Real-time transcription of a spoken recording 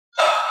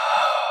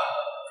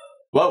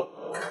Whoa.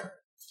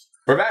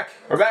 We're back.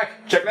 We're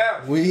back. Check it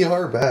out. We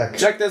are back.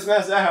 Check this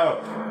mess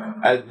out.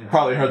 You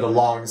probably heard the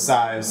long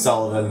sigh of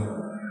Sullivan.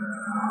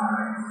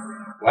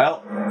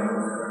 Well,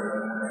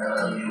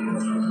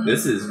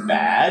 this is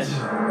bad.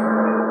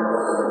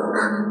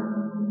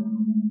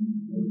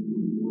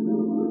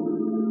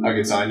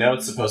 Okay, so I know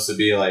it's supposed to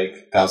be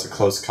like, that was a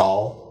close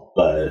call,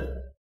 but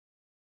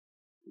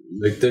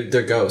like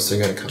they're ghosts,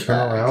 they're gonna come back.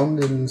 Turn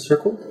around and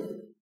circle?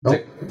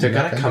 Nope. They're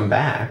gonna come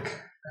back.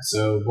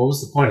 So what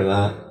was the point of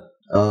that?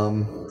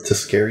 To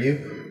scare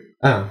you.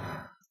 Oh.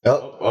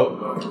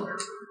 Oh.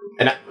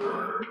 And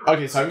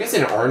okay, so I'm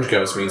guessing an orange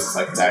ghost means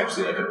it's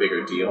actually like a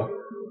bigger deal.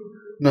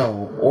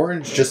 No,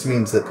 orange just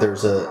means that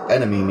there's an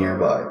enemy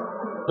nearby.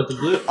 But the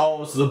blue,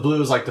 so the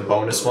blue is like the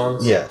bonus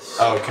ones? Yes.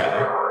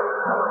 Okay.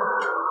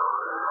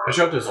 I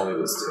sure hope there's only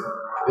these two.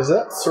 Is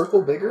that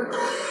circle bigger?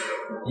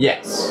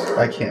 Yes.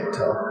 I can't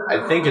tell.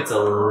 I think it's a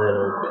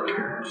little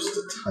bigger. Just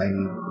a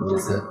tiny little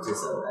bit.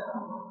 Just a little.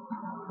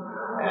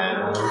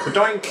 And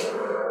doink!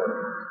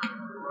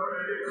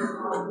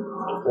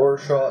 Four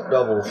shot,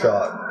 double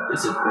shot.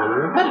 This is really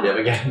repetitive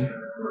again.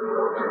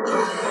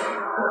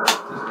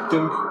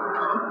 Dunk.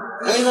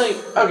 I mean, like,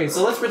 okay,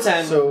 so let's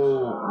pretend.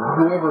 So,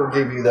 whoever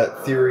gave you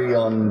that theory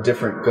on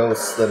different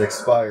ghosts that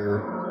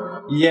expire.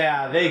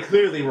 Yeah, they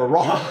clearly were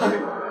wrong.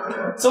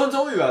 Someone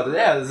told me about it.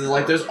 Yeah, this is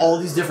like, there's all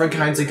these different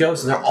kinds of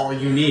ghosts, and they're all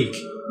unique.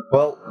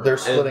 Well, they're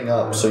splitting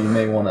up, so you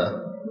may want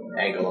to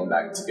angle them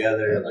back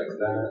together like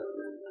that.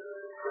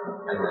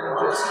 And then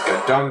just go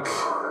dunk.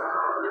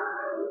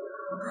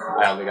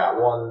 I only got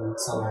one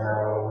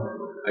somehow.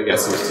 I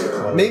guess it was too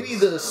close. Maybe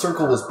the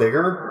circle was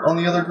bigger on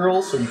the other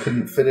girl, so you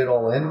couldn't fit it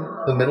all in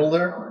the middle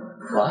there.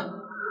 What?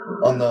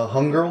 On the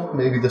hung girl,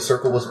 maybe the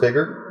circle was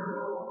bigger.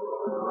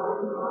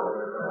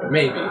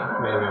 Maybe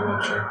I'm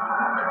not sure.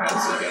 I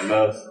was looking at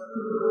both.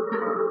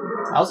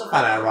 I also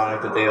find it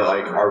ironic that they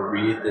are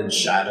wreathed in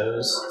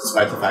shadows,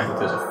 despite the fact that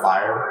there's a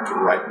fire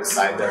right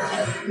beside their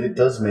head. It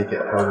does make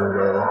it harder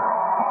to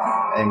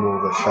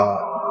angle the shot.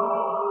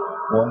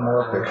 One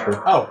more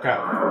picture. Oh,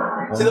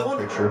 God. See,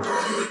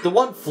 the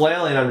one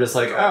flailing, I'm just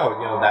like,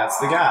 oh, that's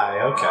the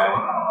guy, okay.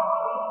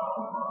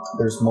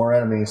 There's more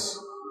enemies.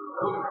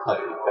 You can play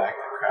back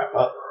the crap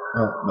up.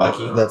 Oh,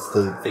 Lucky. That's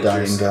the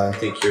dying guy. I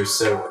think you're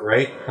so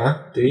great, huh?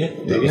 Do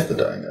you? That's the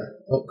dying guy.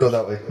 Oh, go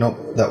that way.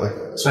 Nope, that way.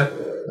 That's fine.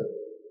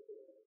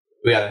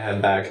 We gotta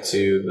head back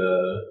to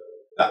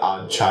the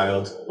odd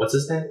child. What's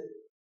his name?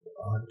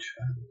 Odd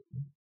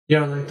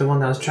child? Like the one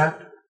that was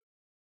trapped?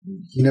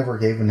 He never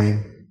gave a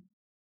name.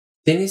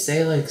 Didn't he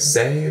say,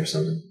 Say or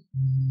something?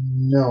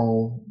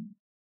 No.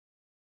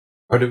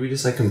 Or did we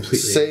just, completely...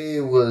 Say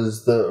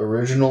was the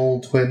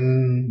original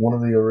twin, one of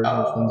the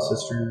original twin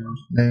sisters'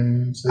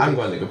 names. I'm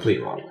going the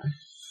complete wrong way.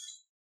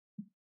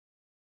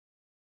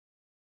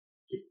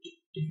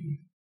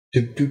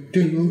 Do.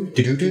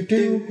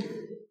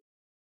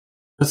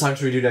 What song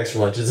should we do next for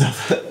lunch? Have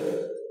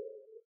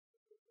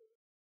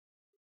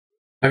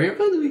you ever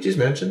played Luigi's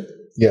Mansion?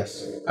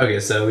 Yes. Okay,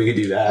 so we could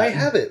do that. I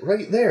have it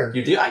right there.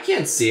 You do? I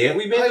can't see it.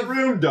 We made the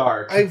room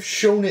dark. I've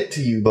shown it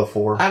to you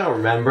before. I don't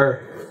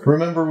remember.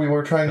 Remember we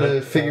were trying to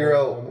figure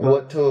out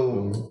what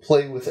to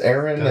play with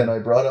Aaron, and I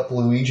brought up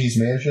Luigi's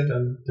Mansion?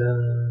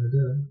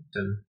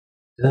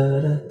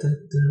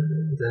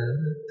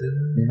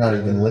 You're not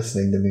even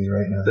listening to me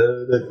right now.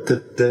 God,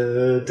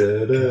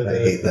 I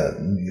hate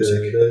that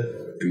music.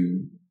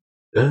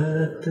 I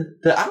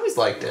always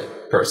liked it,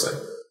 personally.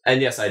 And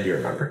yes, I do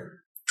remember.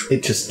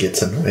 It just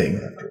gets annoying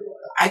after a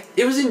while.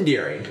 It was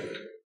endearing.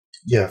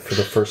 Yeah, for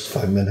the first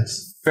 5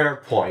 minutes. Fair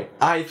point.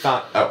 I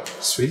thought... Oh,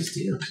 sweetest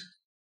deal.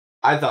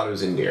 I thought it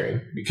was endearing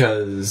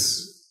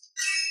because...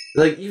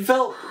 you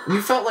felt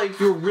like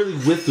you were really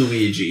with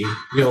Luigi.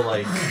 Oh,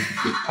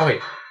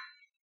 wait.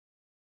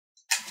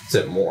 Is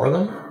it more of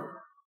them?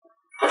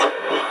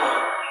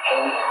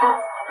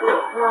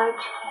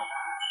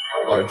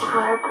 Large.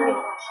 Inside of the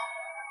house,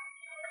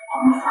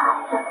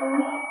 there are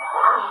many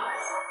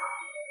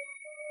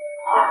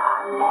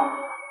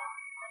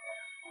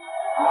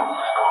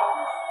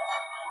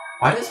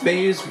why does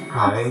May's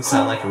mind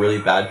sound like a really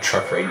bad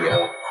truck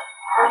radio?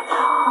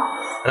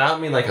 And I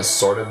don't mean a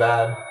sort of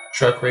bad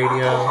truck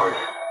radio.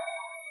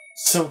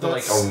 So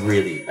but a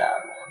really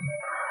bad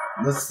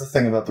one. That's the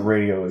thing about the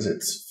radio, is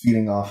it's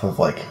feeding off of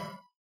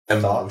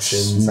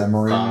emotions,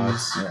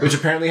 memories, yeah. Which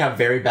apparently have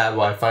very bad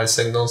Wi-Fi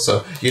signals,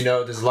 so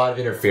there's a lot of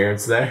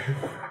interference there.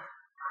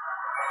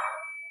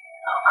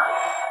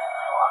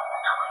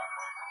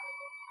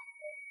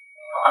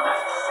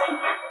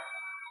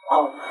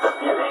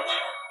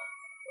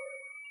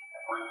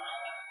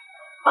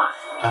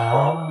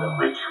 the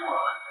ritual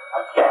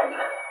again.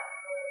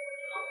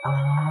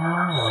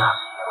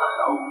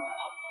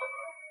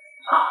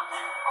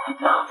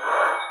 Not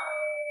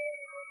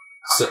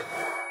so,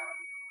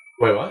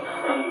 wait, what? They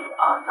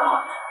are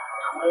not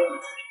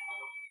twins.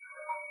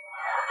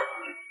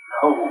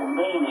 No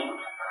meaning.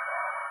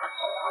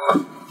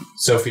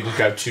 So if you just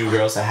grab two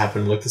girls that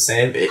happen to look the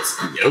same, it's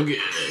no good.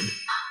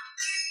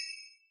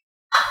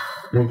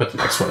 I'm gonna put the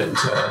next one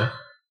into...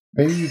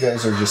 Maybe you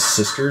guys are just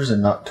sisters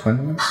and not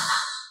twins?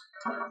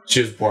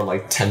 She was born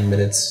like 10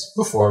 minutes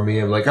before me.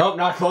 I'm like, oh,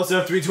 not close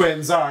enough to be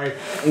twins. Sorry.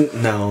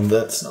 No,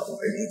 that's not what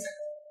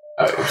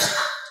I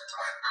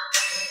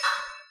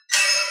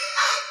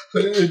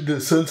need. The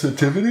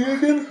sensitivity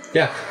again?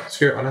 Yeah,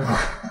 screw it. Why not?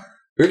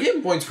 We're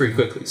getting points pretty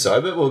quickly, so I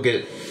bet we'll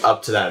get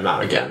up to that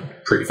amount again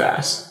pretty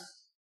fast.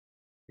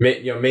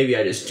 Maybe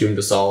I just doomed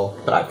us all,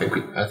 but I think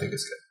it's good. I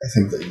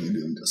think that you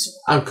doomed us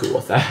I'm cool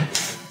with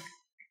that.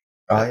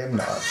 all. I am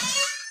not.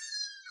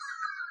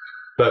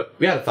 But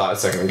we had a thought a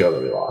second ago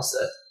that we lost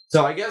it.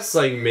 So I guess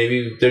like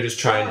maybe they're just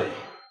trying to.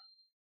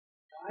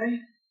 Why?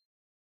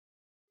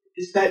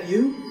 Is that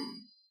you?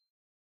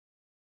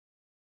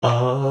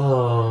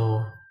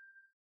 Oh.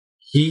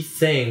 He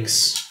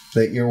thinks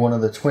That you're one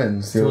of the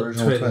twins, the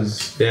original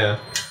twins. Yeah.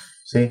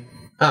 See?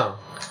 Oh.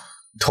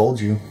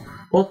 Told you.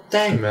 Well,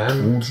 dang, man.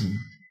 Told you.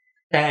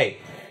 Hey.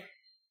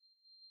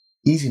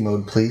 Easy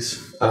mode,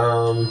 please.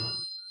 Guy,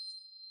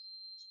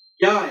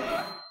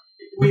 if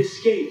we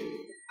escape,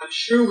 I'm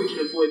sure we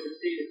can avoid the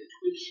fate of the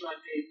Twin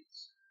Shrine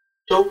Maidens.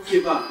 Don't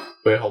give up.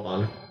 Wait, hold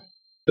on.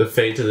 The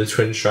fate of the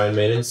Twin Shrine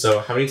Maiden.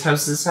 So how many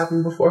times has this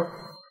happened before?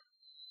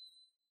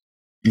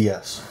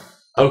 Yes.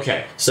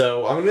 Okay,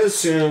 so I'm gonna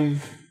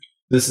assume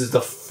this is the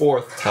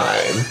 4th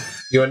time.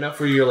 Enough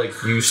where you're like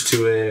used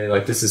to it, and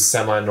like this is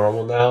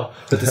semi-normal now.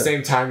 But at the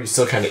same time, you're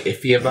still kind of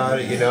iffy about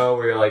it,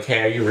 where you're like,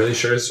 hey, are you really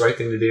sure it's the right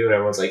thing to do? And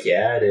everyone's like,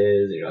 yeah, it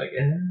is. And you're like,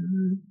 I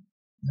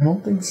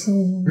don't think so.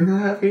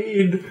 I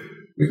mean,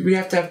 we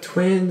have to have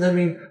twins. I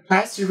mean,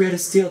 last year we had to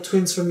steal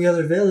twins from the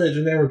other village,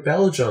 and they were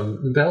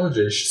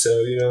Belgish.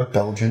 So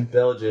Belgian.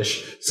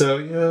 Belgish. So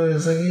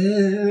it's like,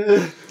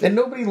 yeah. And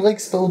nobody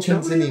likes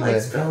Belgians Nobody anyway.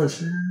 likes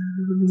Belgians.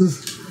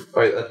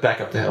 Alright, let's back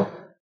up the hill.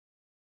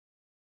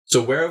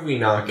 So where have we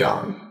not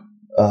gone?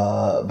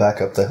 Back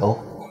up the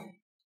hill.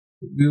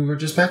 We were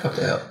just back up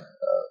the hill.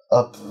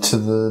 Up to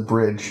the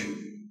bridge.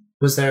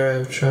 Was there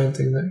a shrine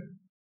thing there?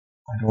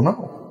 I don't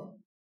know.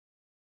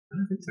 I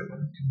don't think there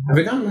was. Have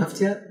we gone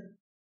left yet?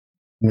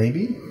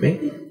 Maybe?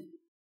 Maybe.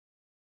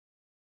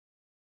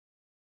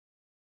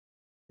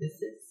 Is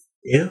this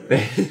you?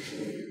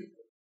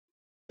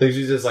 Like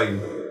she's just like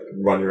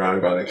running around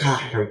going like,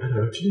 I don't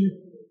know what to do.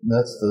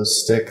 That's the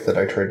stick that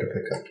I tried to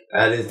pick up.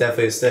 That is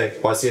definitely a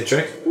stick. Want to see a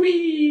trick?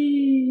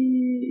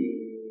 Whee!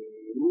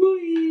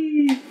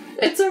 Whee!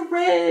 It's a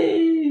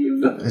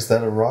rave! Is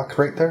that a rock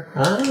right there?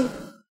 Huh?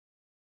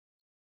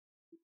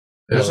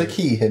 There's a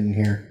key hidden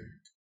here.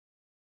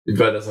 It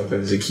doesn't look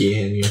like there's a key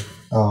in here.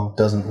 Oh,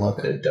 doesn't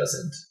look. It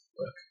doesn't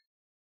look.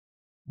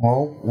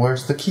 Well,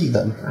 where's the key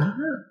then? I don't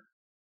know.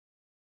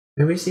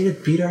 Maybe we just need to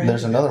beat our head.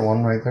 There's another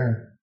one right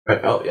there.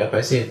 Right. Oh, yep,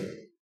 I see it.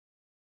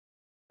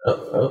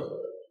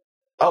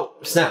 Oh,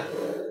 snap.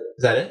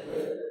 Is that it?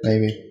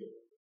 Maybe.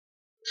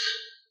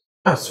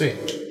 Oh, sweet.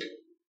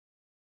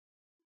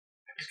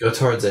 Let's go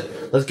towards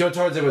it. Let's go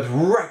towards it with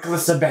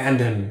reckless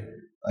abandon.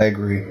 I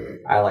agree.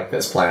 I like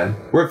this plan.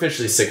 We're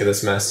officially sick of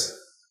this mess.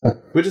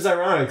 Which is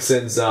ironic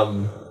since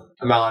I'm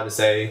not allowed to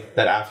say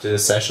that after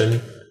this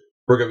session,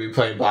 we're going to be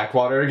playing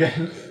Blackwater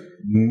again.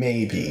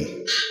 Maybe.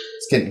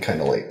 It's getting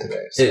kind of late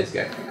today. So. It is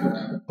good.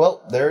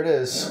 Well, there it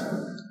is.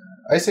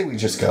 I say we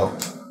just go.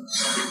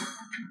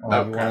 You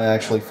want to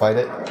actually fight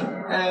it?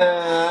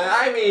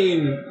 I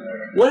mean,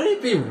 wouldn't it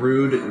be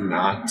rude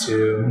not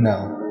to?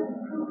 No.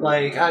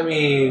 Like, I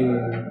mean,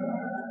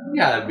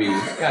 you gotta be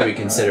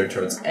considerate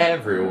towards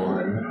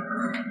everyone.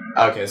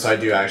 Okay, so I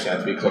do actually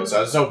have to be close.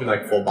 I was hoping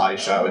like full body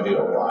shot would do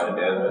a lot of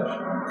damage.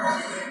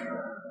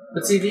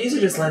 But see, these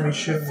are just letting me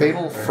shoot.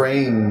 Fatal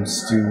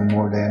frames do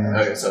more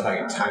damage. Okay, so if I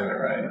can time it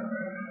right.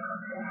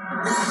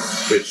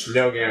 Which,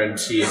 no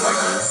guarantee if I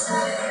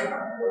can.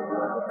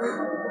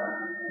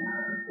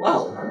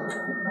 Well.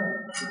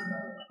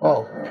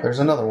 Oh, there's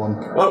another one.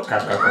 Oh,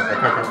 crap.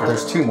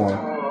 There's two more.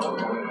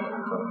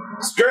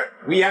 Skirt!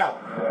 We out!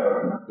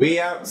 We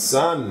out,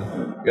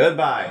 son.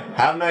 Goodbye.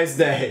 Have a nice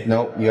day.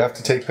 Nope, you have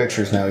to take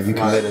pictures now. You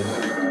committed.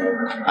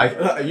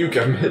 You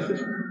committed.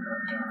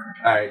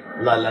 Alright,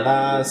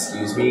 la,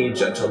 excuse me,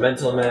 gentlemen.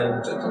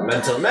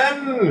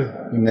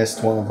 You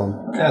missed one of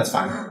them. That's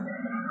fine.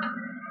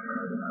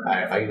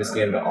 Alright, if I can just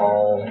get them to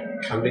all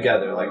come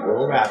together like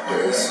little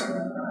raptors,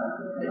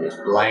 and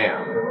just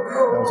blam.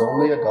 That was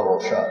only a double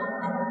shot.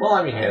 Well,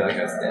 I mean, hey, that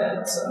guy's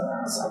dead, so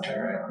something,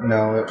 right?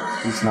 No,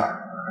 he's not.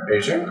 Are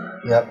you sure?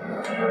 Yep.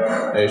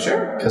 Are you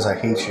sure? Because I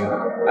hate you.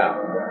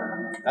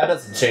 No. That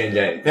doesn't change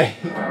anything.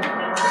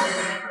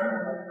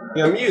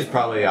 Mew's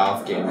probably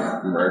off getting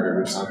murdered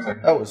or something.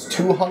 That was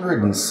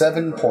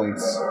 207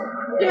 points.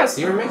 Yeah,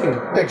 so you're making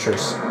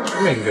pictures.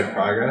 You're making good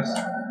progress.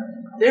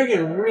 They're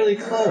getting really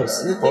close.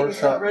 And the thing is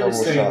not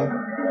registering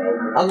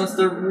unless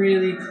they're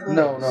really close.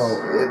 No,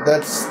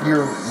 that's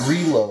your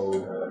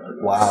reload.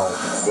 Wow.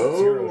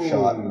 Boom. 0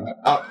 shot.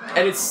 Oh,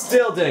 and it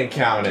still didn't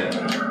count it.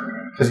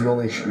 Because you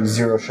only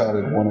 0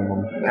 shotted one of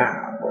them. Nah.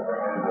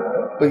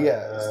 But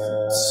yeah,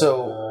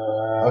 so...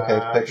 Okay,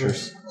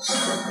 pictures.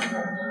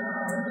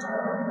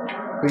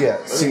 But yeah,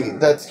 see,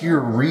 that's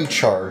your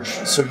recharge.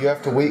 So you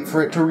have to wait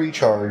for it to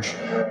recharge.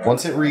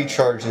 Once it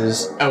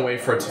recharges... And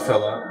wait for it to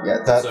fill up.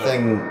 Yeah, that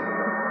thing...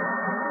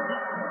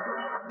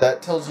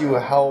 That tells you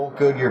how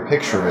good your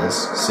picture is.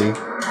 See?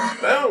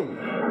 Boom!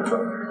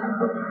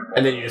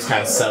 And then you just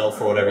kind of settle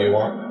for whatever you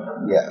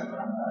want. Yeah.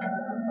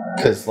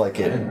 Because, like,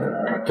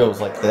 it goes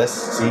like this.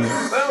 See?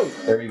 Boom!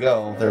 There you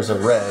go. There's a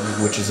red,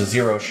 which is a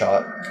 0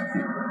 shot.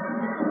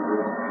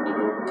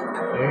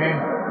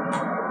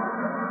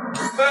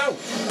 Boom!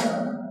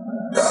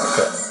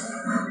 Okay.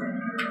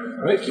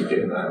 I'm gonna keep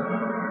doing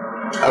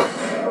that.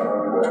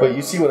 Oh. But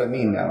you see what I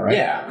mean now, right?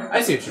 Yeah,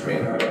 I see what you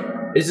mean.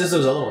 It's just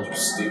those other ones were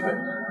stupid.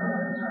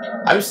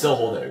 I'm still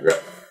holding a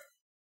grip.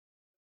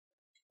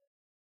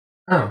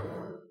 Oh.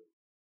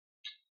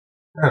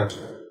 Oh.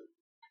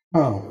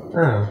 Oh.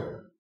 Oh.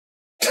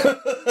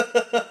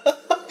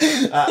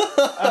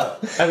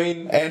 I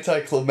mean,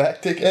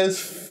 anticlimactic as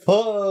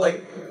fuck.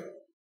 like,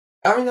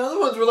 I mean, the other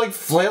ones were like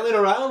flailing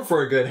around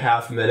for a good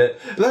half minute,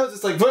 and that was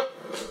just like, what?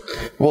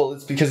 Well,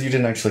 it's because you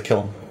didn't actually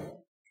kill them.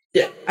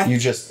 Yeah, You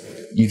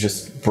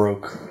just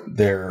broke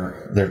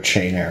their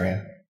chain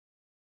area.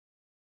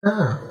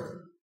 Oh.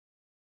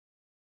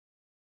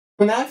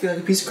 Well, now I feel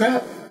like a piece of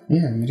crap.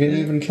 Yeah, you didn't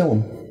even kill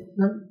him.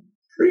 I'm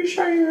pretty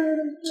sure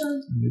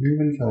You didn't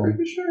even kill him.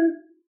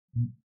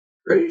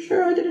 Pretty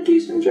sure I did a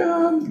decent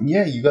job.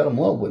 Yeah, you got him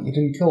low, but you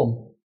didn't kill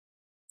him.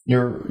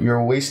 You're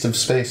a waste of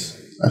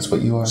space. That's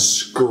what you are.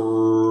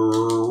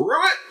 Screw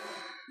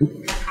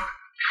it!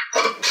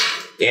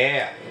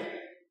 Yeah.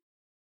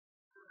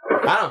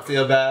 I don't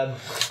feel bad.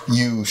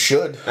 You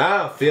should. I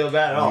don't feel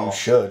bad at all. You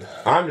should.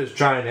 I'm just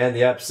trying to end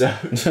the episode.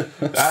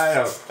 I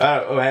don't.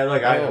 Oh, hey,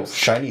 look, I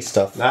shiny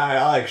stuff.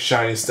 I like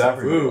shiny stuff.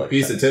 Everybody Ooh, likes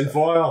piece shiny of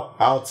tinfoil.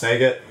 I'll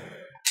take it.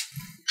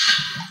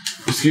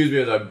 Excuse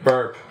me as I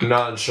burp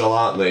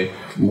nonchalantly.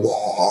 Excuse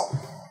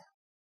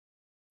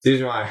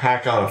me when I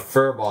hack on a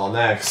fur ball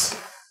next.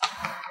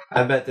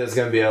 I bet there's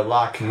gonna be a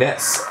Loch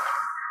Ness.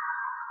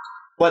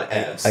 What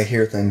else? I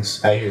hear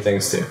things. I hear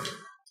things too.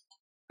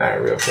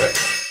 Alright, real quick.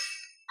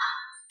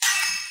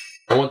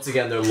 And once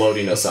again, they're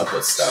loading us up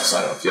with stuff, so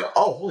I don't feel.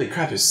 Oh, holy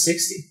crap! There's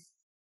 60.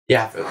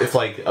 Yeah, if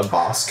like a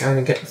boss kind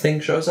of thing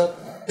shows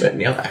up, then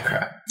nail that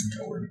crap.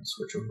 No, we're gonna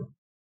switch over.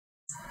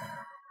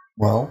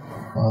 Well,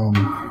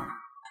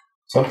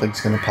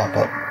 something's gonna pop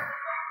up.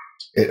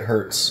 It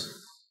hurts.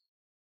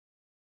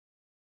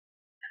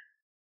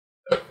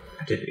 Oh,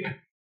 I did it again.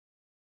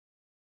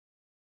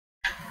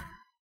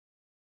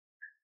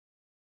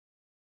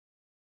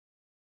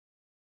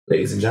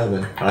 Ladies and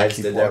gentlemen, what I just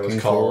Keep did there was walking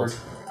called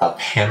a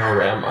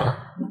panorama.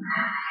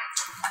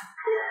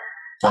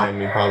 Behind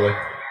me, probably.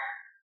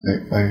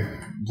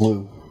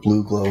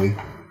 Blue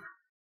glowy.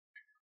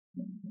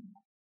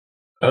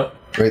 Oh.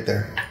 Right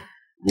there.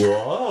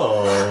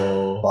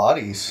 Whoa.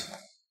 Bodies.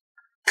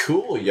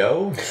 Cool,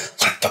 yo.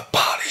 Let the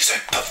bodies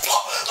hit the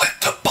floor. Let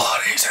the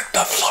bodies hit the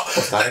floor.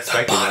 Was not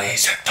expecting that.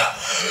 Hit the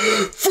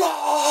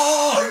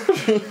floor.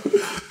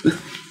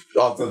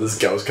 Also, this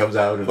ghost comes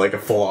out with like a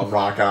full-on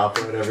rock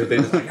opera and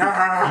everything. It's like,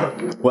 ah!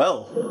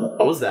 Well,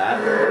 What was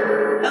that?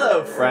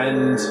 Hello,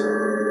 friend.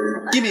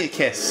 give me a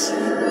kiss.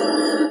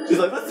 He's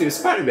like, let's do a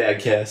Spider-Man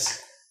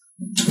kiss.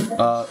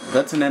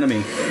 That's an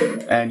enemy.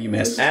 And you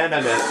missed. And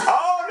I missed.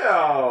 Oh,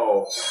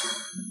 no!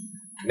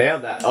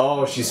 Nailed that.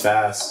 Oh, she's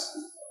fast.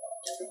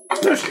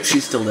 No,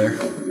 She's still there.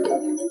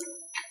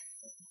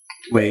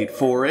 Wait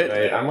for it.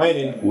 Wait, I'm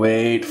waiting.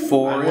 Wait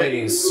for I'm it.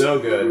 waiting so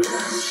good.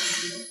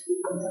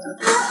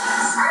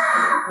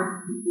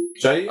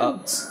 Should I?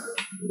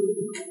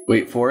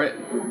 Wait for it.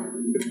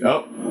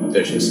 Oh,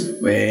 there she is.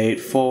 Wait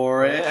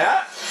for it.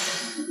 Yeah.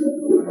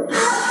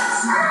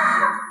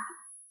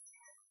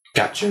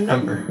 Got your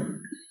number.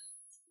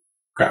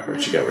 Crap,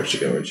 where'd she go? Where'd she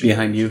go? Where'd she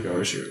Behind you. go?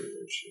 Where'd she go?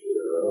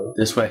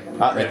 This way.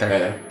 Ah, Right there. Right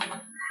there.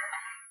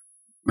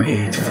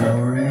 Wait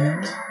for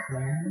it.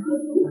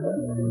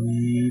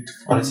 Wait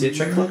for Want to see a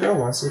trick, little girl?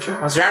 Want to see a trick?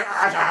 Want to see a...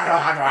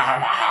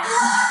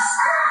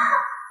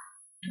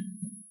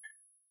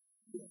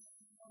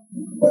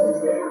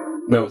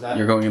 No, was that?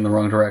 you're going in the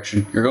wrong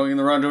direction. You're going in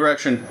the wrong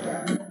direction.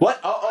 What?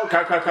 Oh,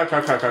 crap.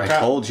 I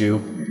told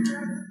you.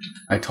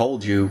 I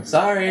told you.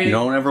 Sorry. You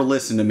don't ever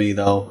listen to me,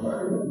 though.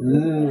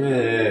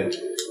 Mm.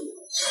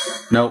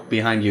 Nope,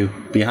 behind you.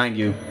 Behind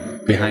you.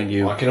 Behind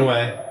you. Walking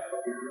away.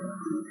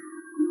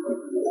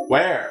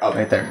 Where? Oh,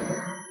 Right there.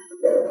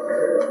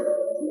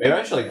 maybe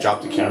I should like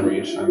drop the camera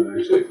each time and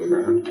actually flip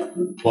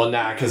around. Well,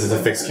 nah, because it's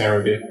a fixed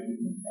camera view.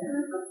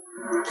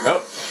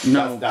 Oh.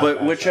 No, that's but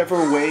bad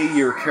whichever way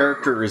your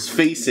character is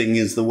facing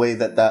is the way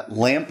that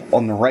lamp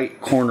on the right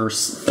corner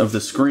of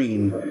the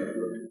screen.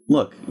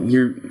 Look,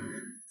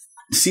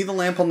 see the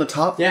lamp on the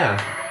top?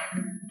 Yeah.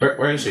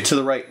 Where is she? To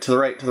the right, to the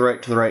right, to the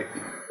right, to the right.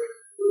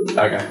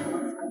 Okay.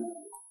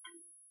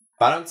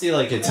 But I don't see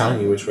like it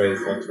telling you which way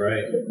is left,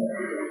 right.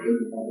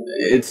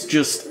 It's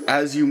just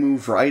as you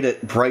move right,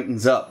 it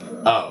brightens up.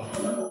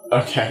 Oh.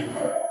 Okay.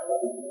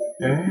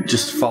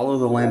 Just follow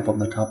the lamp on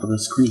the top of the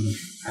screen.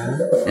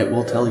 It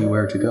will tell you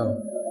where to go.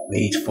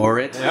 Wait for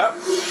it. Yep.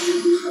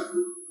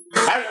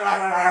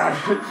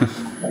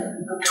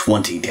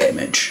 20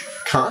 damage.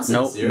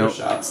 Constant zero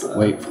shots. Though.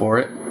 Wait for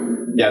it.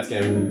 Yeah, it's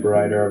getting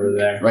brighter over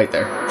there. Right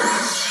there.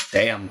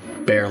 Damn,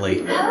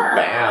 barely.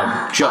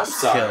 Bam.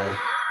 Just I'm kill. sorry.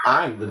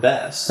 I'm the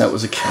best. That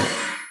was a kill.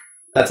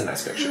 That's a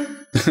nice picture.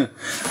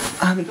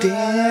 I'm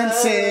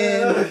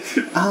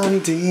dancing. I'm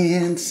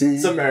dancing.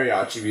 Some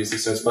mariachi music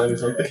starts playing or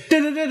something.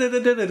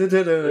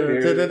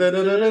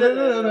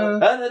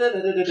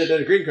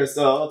 Green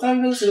crystal.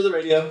 Time to listen to the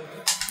radio.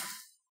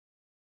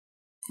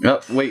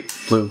 Oh, wait,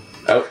 blue.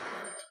 Oh.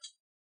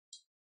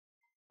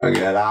 Look at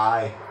that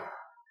eye.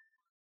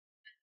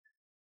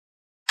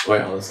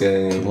 Wait, let's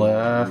get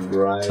Left.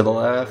 right To the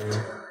left.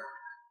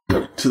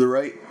 To the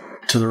right.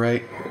 To the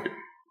right.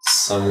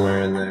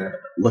 Somewhere in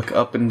there. Look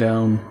up and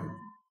down.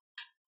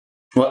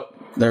 What?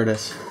 There it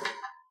is.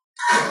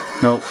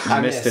 Nope, I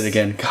missed it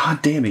again.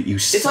 God damn it, you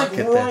suck it's like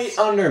at right this.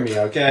 under me,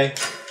 okay?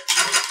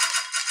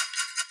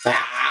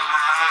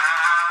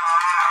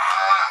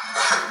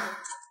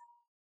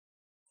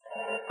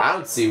 I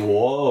don't see.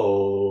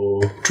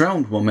 Whoa.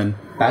 Drowned woman.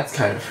 That's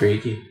kind of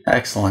freaky.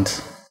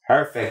 Excellent.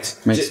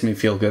 Perfect. Makes me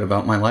feel good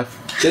about my life.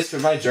 Just for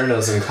my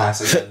journalism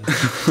class again.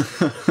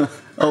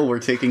 Oh, we're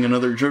taking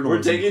another journalism.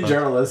 We're taking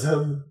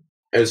journalism.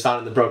 It was found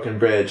in the broken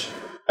bridge.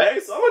 Hey,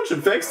 someone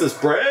should fix this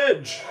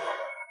bridge.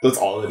 That's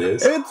all it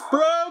is. It's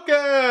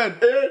broken!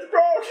 It's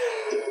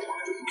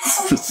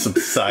broken! Some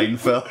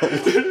Seinfeld.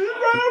 It's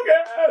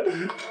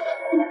broken!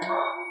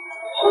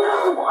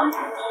 No one.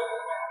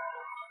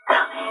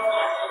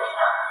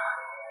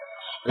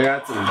 We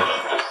got some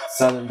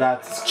Southern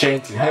Baptist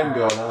chanting hymn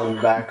going on in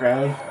the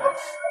background.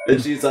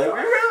 And she's like, we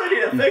really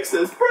need to fix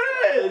this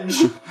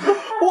bridge!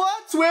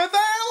 What's with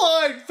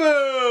airline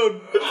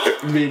food?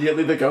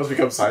 Immediately the ghost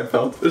becomes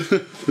Seinfeld.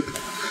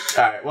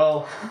 Alright,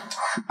 well,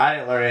 I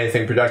didn't learn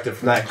anything productive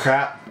from that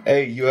crap.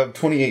 Hey, you have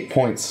 28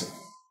 points.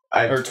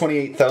 Or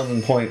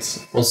 28,000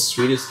 points. Well,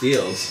 sweetest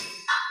deals.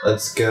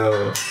 Let's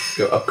go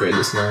upgrade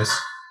this noise.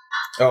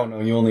 Oh no,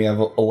 you only have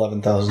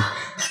 11,000.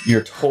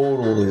 Your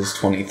total is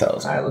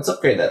 20,000. Alright, let's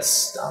upgrade that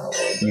stun a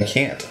little bit. You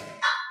can't.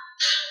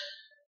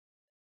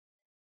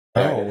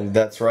 Alright. Oh,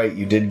 that's right.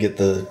 You did get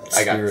the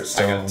spirit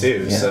stone. I got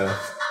two, Yeah. so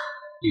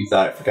you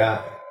thought I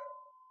forgot.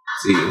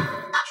 See,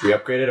 should we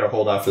upgrade it or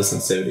hold off the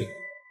sensitivity?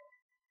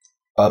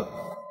 Upgrade?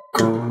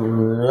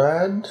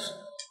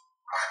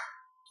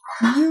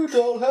 You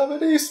don't have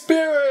any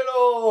spirit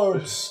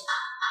orbs!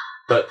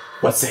 But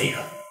what say you?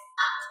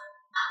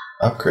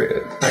 Upgrade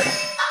it.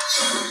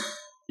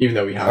 Even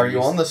though we have. Are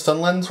you on the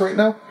stun lens right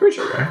now? Pretty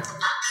sure we are.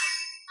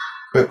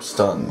 Equip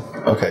stun.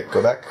 Okay,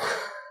 go back.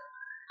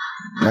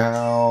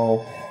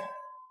 Now.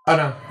 Oh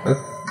no.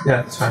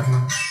 Yeah, it's fine.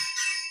 And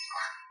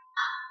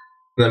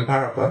then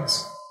power up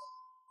bugs.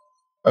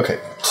 Okay,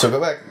 so go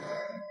back.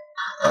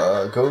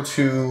 Go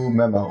to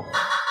memo.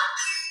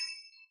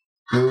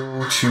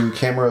 Go to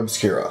camera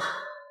obscura.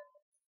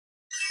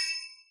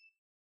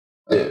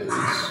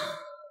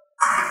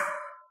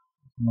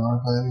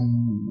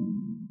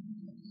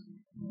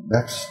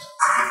 Next.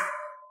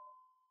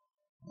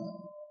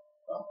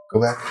 Go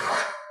back.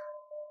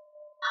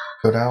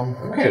 Go down.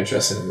 I'm kind of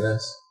interested in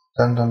this.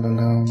 Down, down, down,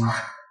 down.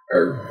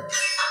 Or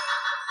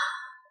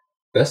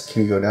this?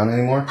 Can you go down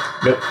anymore?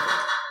 Nope.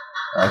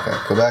 Okay,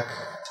 go back.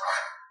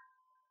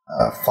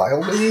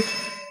 File, maybe?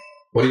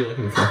 What are you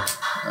looking for?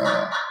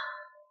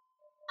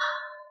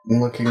 I'm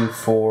looking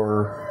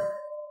for...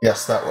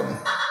 Yes, that one.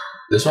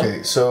 This one?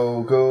 Okay,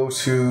 so go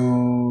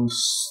to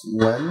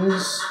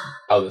lens.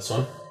 Oh, this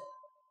one?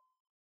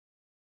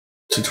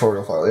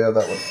 Tutorial file, yeah,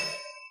 that one.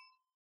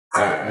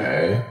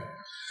 Alright.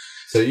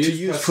 So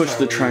you push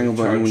the triangle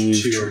button when you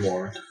two or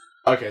more.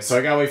 Okay, so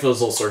I gotta wait for those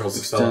little circles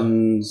to fill up.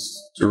 Extends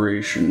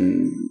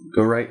duration.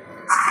 Go right.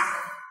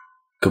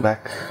 Go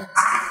back.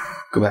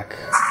 Go back.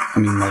 I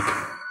mean, like,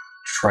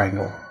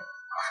 triangle.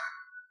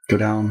 Go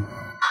down.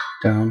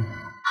 Down.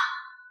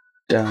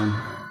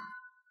 Down.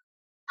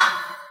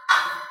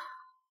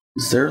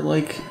 Is there,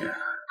 like...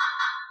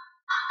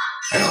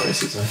 I don't know,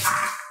 see something.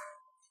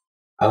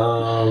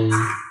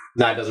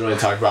 Nah, it doesn't really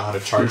talk about how to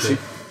charge it.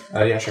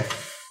 Yeah, sure.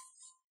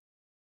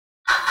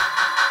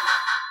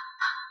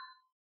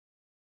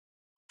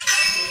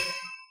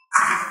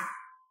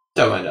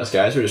 Don't mind us,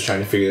 guys. We're just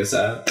trying to figure this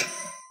out.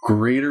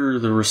 Greater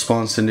the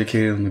response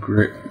indicated on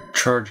the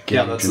charge gauge.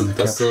 Yeah, that's in the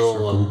the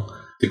little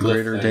the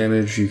greater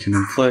damage you can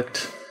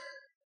inflict.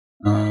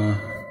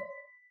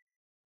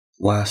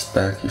 Last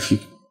back if you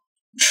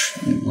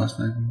last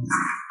back.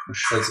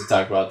 Let's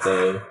talk about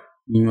the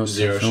You must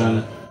zero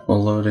film shot.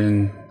 while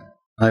loading.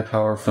 High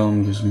power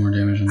film gives more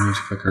damage and moves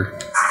quicker.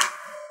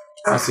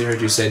 I honestly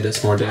heard you say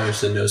does more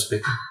damage than nose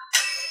picking.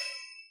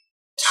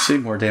 Did you say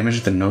more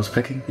damage than nose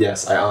picking?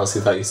 Yes, I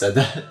honestly thought you said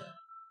that.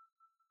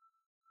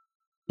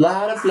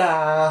 Blah da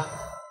blah.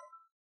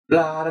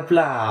 Blah da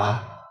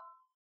blah.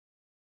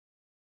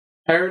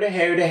 Ho da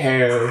ho da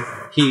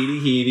ho. Hee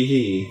hee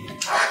hee.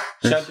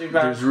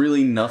 There's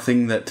really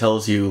nothing that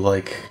tells you,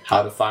 like...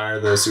 How to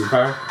fire the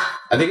superpower?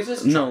 I think it's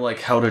just... No,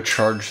 like, how to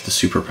charge the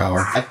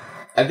superpower.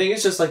 I think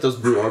it's just like those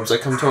blue orbs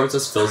that come towards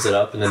us, fills it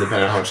up, and then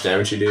depending on how much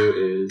damage you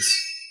do is...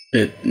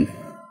 It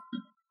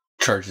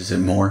charges it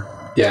more.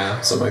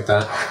 Yeah, something like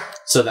that.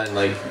 So then,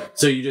 like...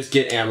 So you just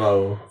get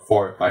ammo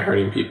for it by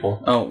hurting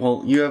people. Oh,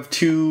 well, you have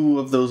two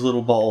of those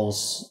little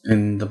balls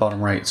in the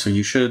bottom right, so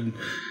you should...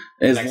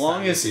 As Next long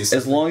time you as see as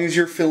something. long as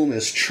your film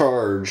is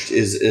charged,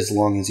 is as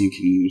long as you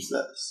can use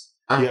this.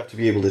 You have to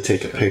be able to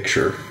take a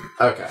picture.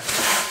 Okay.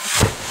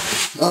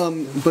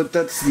 But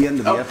that's the end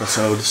of the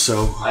episode.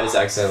 So I just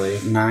accidentally.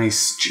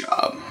 nice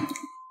job.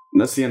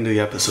 That's the end of the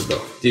episode,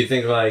 though. Do you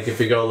think like if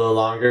we go a little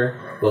longer,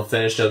 we'll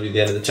finish? It'll be the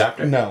end of the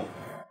chapter. No,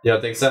 You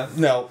don't think so?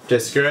 no,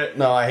 Just screw it.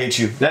 no. I hate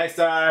you. Next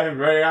time,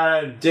 we're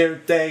gonna do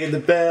thing in the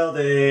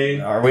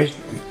building. Are we?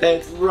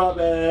 It's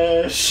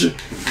rubbish.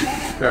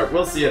 Alright,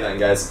 we'll see you then,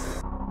 guys.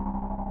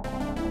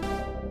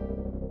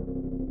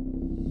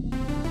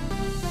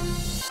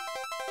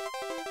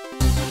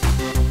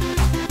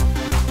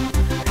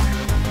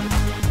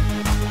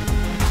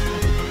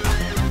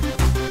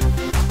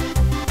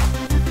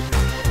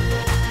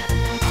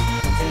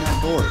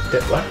 Door.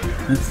 What?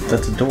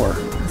 That's a door.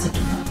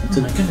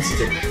 Oh my goodness,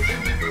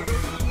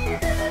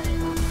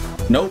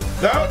 Nope. No.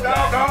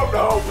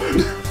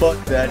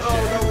 Fuck that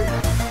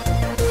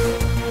shit.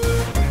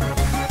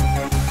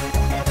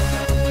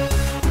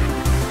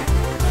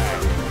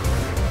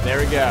 There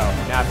we go.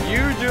 Now, if you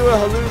do a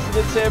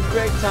hallucinative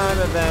quick time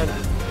event,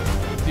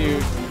 dude,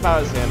 if I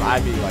was him,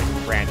 I'd be like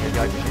frantic,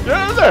 like,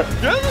 get in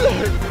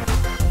there!